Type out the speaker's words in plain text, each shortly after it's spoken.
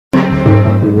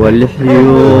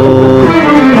والحيوب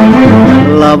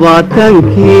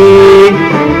لباتنكي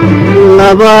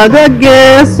لبادا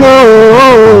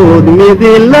جيسود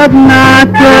مثل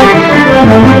ابناتك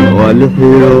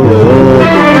والحيوب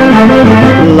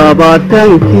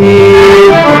لباتنكي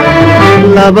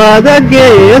لبادا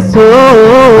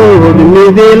جيسود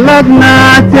مثل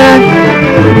ابناتك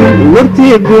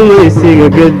مرتي قوميسيغا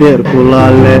قدير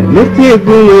كلاله مرتي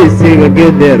قوميسيغا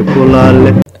قدير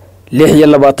كلاله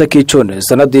 26 جون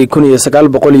sanadii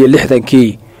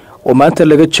 1960kii oo maanta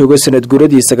laga joogo sanad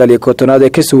guuradii 19 ee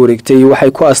ka soo wareegtay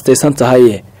waxay ku astaysan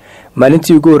tahay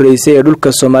maalintii ugu horeysay ee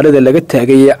dhulka Soomaalida laga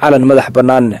taagay calan madax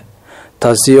banaan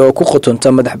taasi oo ku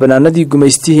qotonta madax banaanadii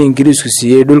gumeystihii Ingiriisku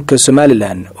siiyay dhulka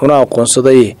Somaliland una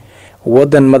aqoonsaday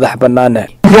wadan madax banaan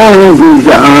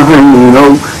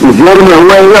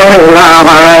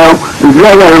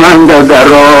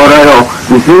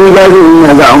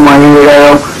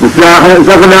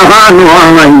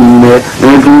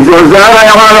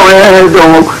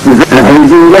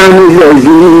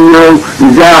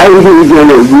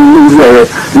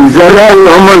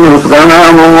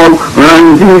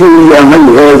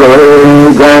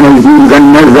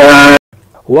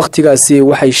waqtigaasi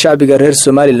waxay shacbiga reer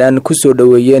Somaliland ku soo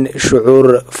dhaweeyeen shucuur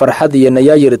farxad iyo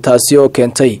nayaayir taasi oo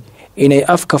keentay inay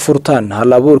afka furtaan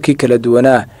hal abuurkii kala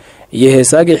duwanaa iyo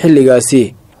heesaagii xilligaasi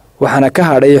waxaana ka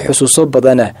hadhay xusuuso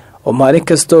badan oo maalin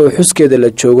kasta oo xuskeeda la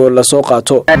joogo la soo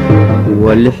qaato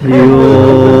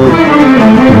والحيوب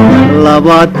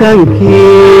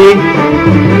لباتنكي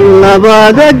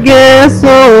لبادا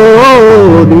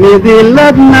جيسود مثل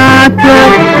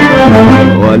ابناتك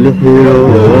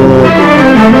والحيوب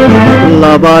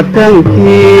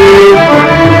لباتنكي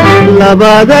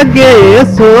لبادا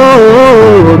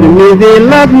جيسود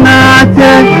مثل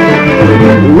ابناتك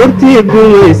مرتي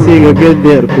قوميسيغا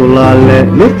قدير كلاله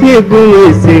مرتي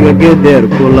قوميسيغا قدير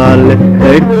كلاله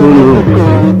لكنو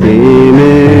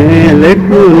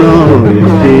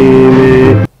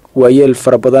يفتيمي waayeel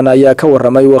farabadan ayaa ka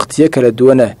waramay waqtiyo kala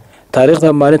duwan taariikhda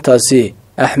maalintaasi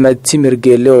Axmed Timir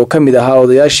Geelle oo kamid ahaa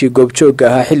odayaashii goobjoogga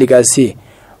ahaa xilligaasi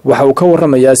waxa uu ka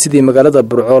waramayaa sidii magaalada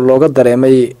Burco looga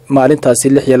dareemay maalintaasi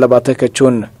 26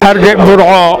 Juun hargey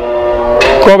Burco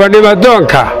goobnimo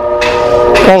doonka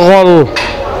boqol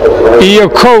iyo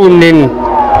kownin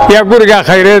yaa guriga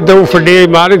khayreeda u fadhiyay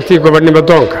maalintii goobnimo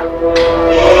doonka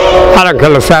calanka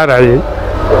la saarayay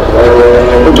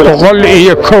boqol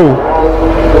iyo kow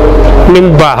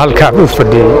ninba halka u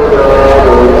fadhiyay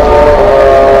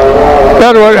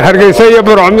hargeysa iyo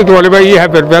Burco mid waliba iyo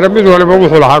berbera mid waliba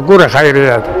wuxuu lahaa guri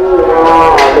khayreed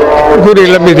guri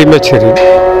la mid ma jirin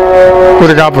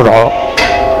guriga Burco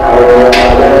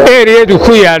eeriyadu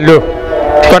ku yaalo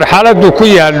barxaladu ku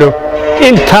yaalo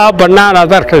inta banaan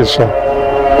aad arkayso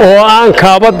oo aan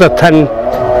kaabada tan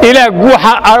ila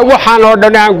waxaan oo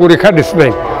dhan aan guri ka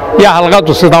dhisnay yaa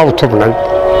halqadu sidaa u tubnay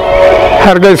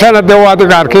hargeysana de waad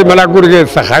arkay mala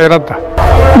gurigeeda khayradda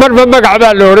marba magac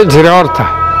baa la oran jiray horta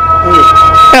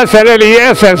SNL iyo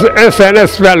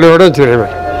SNS baa la oran jiray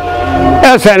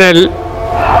SNL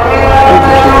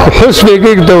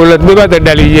xusbigii dawladnimada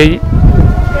dhaliyay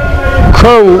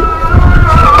kow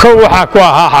waxa ku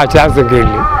ahaa Xaaji Xasan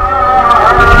Geelle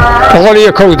boqol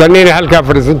iyo kow danina halka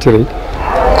fariisan jiray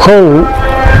kow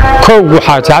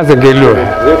Xaaji Xasan Geelle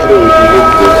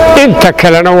inta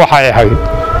kalena waxay ahayd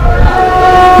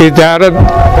idaarad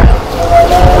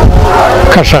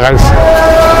ka shaqaysa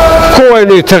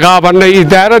kuwaynu itaqaabanay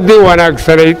idaaradii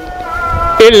wanaagsanayd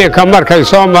ilaa markay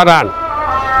soo maraan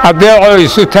adeeco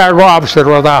isu taago abshir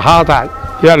wada ahaada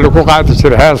yaa lagu qaadi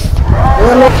jiray hees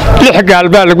lix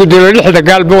gaalba lagu dilay lixda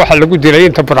gaalba waxa lagu dilay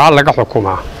inta Burco laga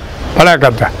xukumaa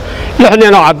balaagada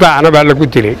lixnina cadaana baa lagu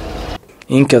dilay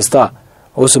inkasta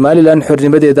oo Somaliland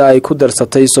xornimadeeda ay ku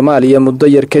darsatay Soomaaliya muddo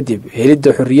yar kadib helidda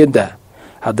xorriyadda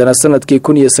haddana sanadkii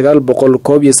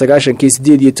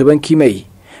 1998 May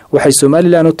waxay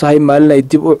Somaliland u tahay maalin ay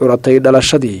dib u curatay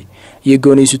dhalashadii iyo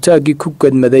gooniisutaagii ku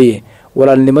gadmaday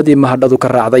walaalnimadii mahadhadu ka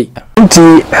raacday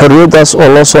intii xorriyadaas oo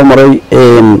loo soo maray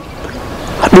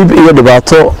dib iyo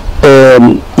dhibaato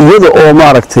iyada oo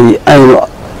maaragtay aynu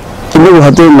inagu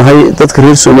hadaynahay dadka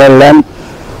reer Somaliland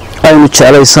aynu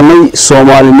jeclaysanay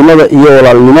Soomaalinimada iyo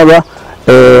walaalnimada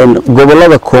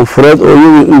gobolada koonfureed oo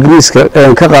iyagu Ingiriiska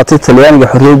ka qaatay Talyaaniga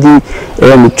xorriyadii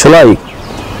July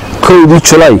 1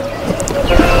 July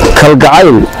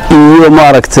kalgacayl iyo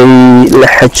maaragtay la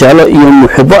xajaalo iyo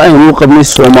muxibbo aynu qabnay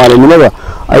Soomaalinimada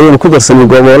ayaan ku darsanay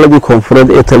goboladii koonfureed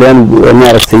ee Talyaanigu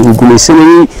maaragtay u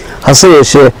guuleysanayay hase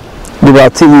yeeshee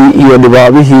dhibaatadii iyo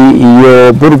dhibaabihii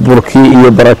iyo burburkii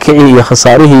iyo barakicii iyo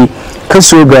khasaarihii ka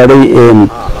soo gaaray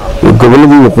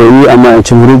gobolladii waqooyi ama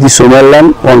jamhuuriyaddii somalilan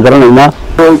waan garanaynaa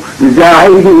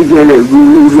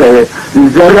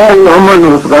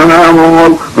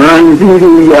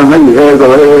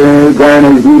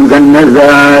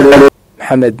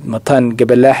maxamed mataan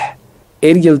gabalaax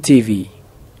ariel TV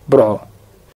burco.